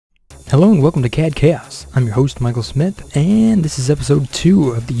Hello and welcome to Cad Chaos. I'm your host Michael Smith, and this is episode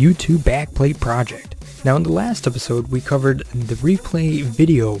 2 of the YouTube backplate project. Now in the last episode we covered the replay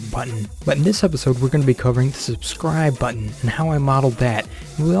video button, but in this episode we're going to be covering the subscribe button and how I modeled that.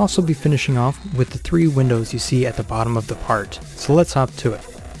 And we'll also be finishing off with the 3 windows you see at the bottom of the part. So let's hop to it.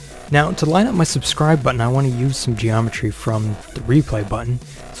 Now to line up my subscribe button I want to use some geometry from the replay button,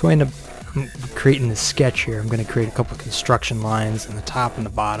 so I end up creating this sketch here. I'm going to create a couple of construction lines in the top and the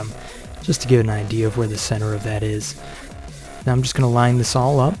bottom, just to give an idea of where the center of that is. Now I'm just going to line this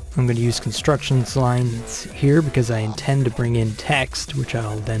all up. I'm going to use construction lines here because I intend to bring in text, which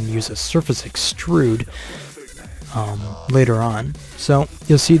I'll then use a surface extrude later on. So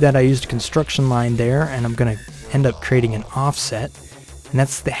you'll see that I used a construction line there, and I'm going to end up creating an offset, and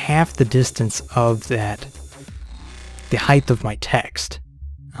that's half the distance of the height of my text.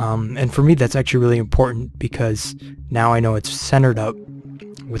 And for me that's actually really important because now I know it's centered up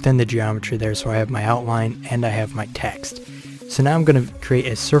within the geometry there, so I have my outline and I have my text. So now I'm going to create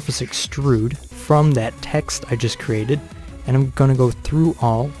a surface extrude from that text I just created, and I'm going to go through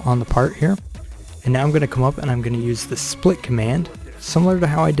all on the part here. And now I'm going to come up and I'm going to use the split command, similar to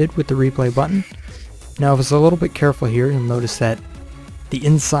how I did with the replay button. Now if it's a little bit careful here, you'll notice that the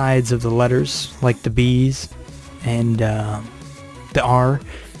insides of the letters, like the B's and the R,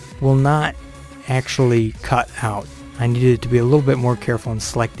 will not actually cut out. I needed to be a little bit more careful and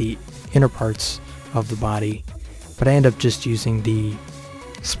select the inner parts of the body, but I end up just using the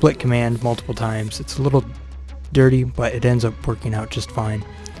split command multiple times. It's a little dirty, but it ends up working out just fine.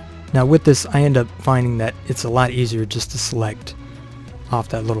 Now with this I end up finding that it's a lot easier just to select off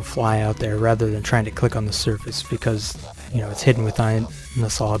that little fly out there rather than trying to click on the surface, because it's hidden within the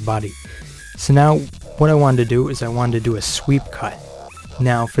solid body. So now what I wanted to do is I wanted to do a sweep cut.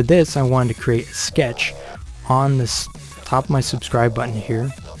 Now for this I wanted to create a sketch on this top of my subscribe button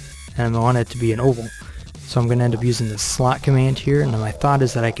here, and I want it to be an oval. So I'm going to end up using the slot command here, and my thought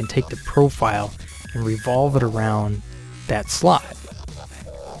is that I can take the profile and revolve it around that slot.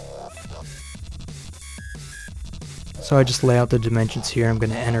 So I just lay out the dimensions here. I'm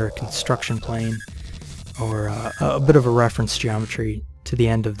going to enter a construction plane, or a bit of a reference geometry to the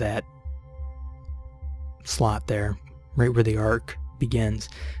end of that slot there, right where the arc begins.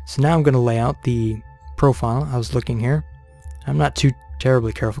 So now I'm going to lay out the profile. I was looking here. I'm not too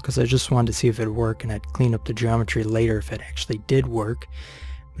terribly careful because I just wanted to see if it would work, and I'd clean up the geometry later if it actually did work.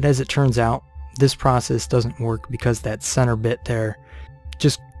 But as it turns out, this process doesn't work because that center bit there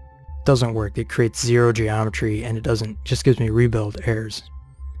just doesn't work. It creates zero geometry, and it just gives me rebuild errors.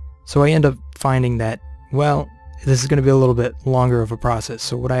 So I end up finding that, well, this is going to be a little bit longer of a process.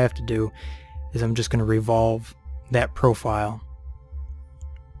 So what I have to do is I'm just going to revolve that profile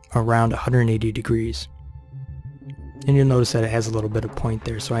around 180 degrees. And you'll notice that it has a little bit of point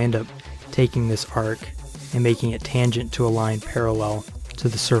there, so I end up taking this arc and making it tangent to a line parallel to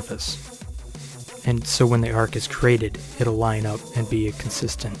the surface. And so when the arc is created, it'll line up and be a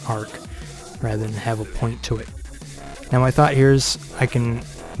consistent arc rather than have a point to it. Now my thought here is I can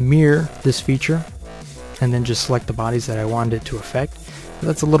mirror this feature and then just select the bodies that I wanted it to affect. But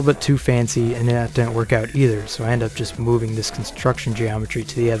that's a little bit too fancy, and that didn't work out either, so I end up just moving this construction geometry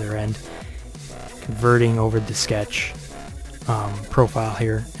to the other end, converting over the sketch profile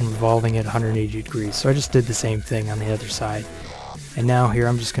here and revolving it 180 degrees. So I just did the same thing on the other side. And now here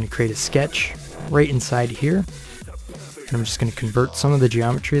I'm just going to create a sketch right inside here, and I'm just going to convert some of the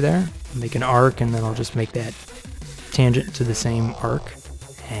geometry there, make an arc, and then I'll just make that tangent to the same arc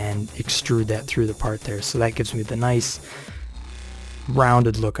and extrude that through the part there. So that gives me the nice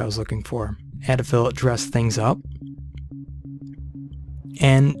rounded look I was looking for. Add a fillet, dress things up,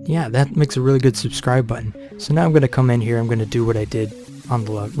 and yeah, that makes a really good subscribe button. So now I'm going to come in here, I'm going to do what I did on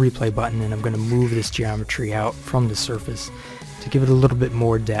the replay button, and I'm going to move this geometry out from the surface to give it a little bit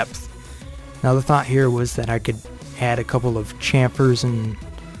more depth. Now the thought here was that I could add a couple of chamfers and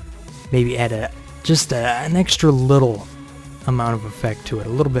maybe add just an extra little amount of effect to it, a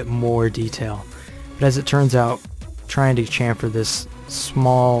little bit more detail. But as it turns out, trying to chamfer this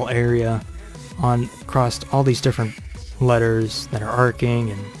small area across all these different letters that are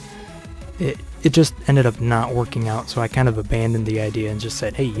arcing, and it just ended up not working out, so I kind of abandoned the idea and just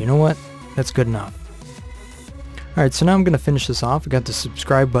said, hey, you know what, that's good enough. Alright, so now I'm going to finish this off. I got the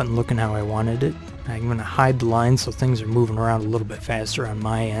subscribe button looking how I wanted it. I'm going to hide the lines so things are moving around a little bit faster on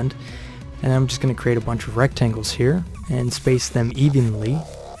my end, and I'm just going to create a bunch of rectangles here and space them evenly,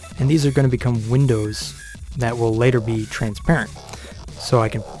 and these are going to become windows that will later be transparent, so I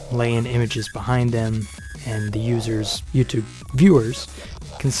can lay in images behind them, and the users, YouTube viewers,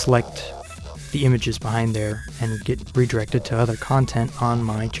 can select the images behind there and get redirected to other content on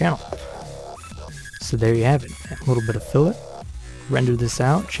my channel. So there you have it, a little bit of fillet. Render this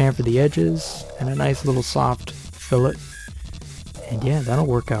out, chamfer the edges, and a nice little soft fillet. And yeah, that'll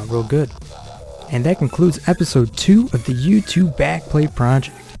work out real good. And that concludes episode 2 of the YouTube backplate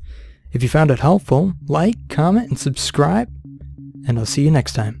project. If you found it helpful, like, comment, and subscribe, and I'll see you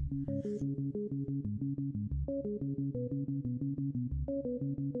next time.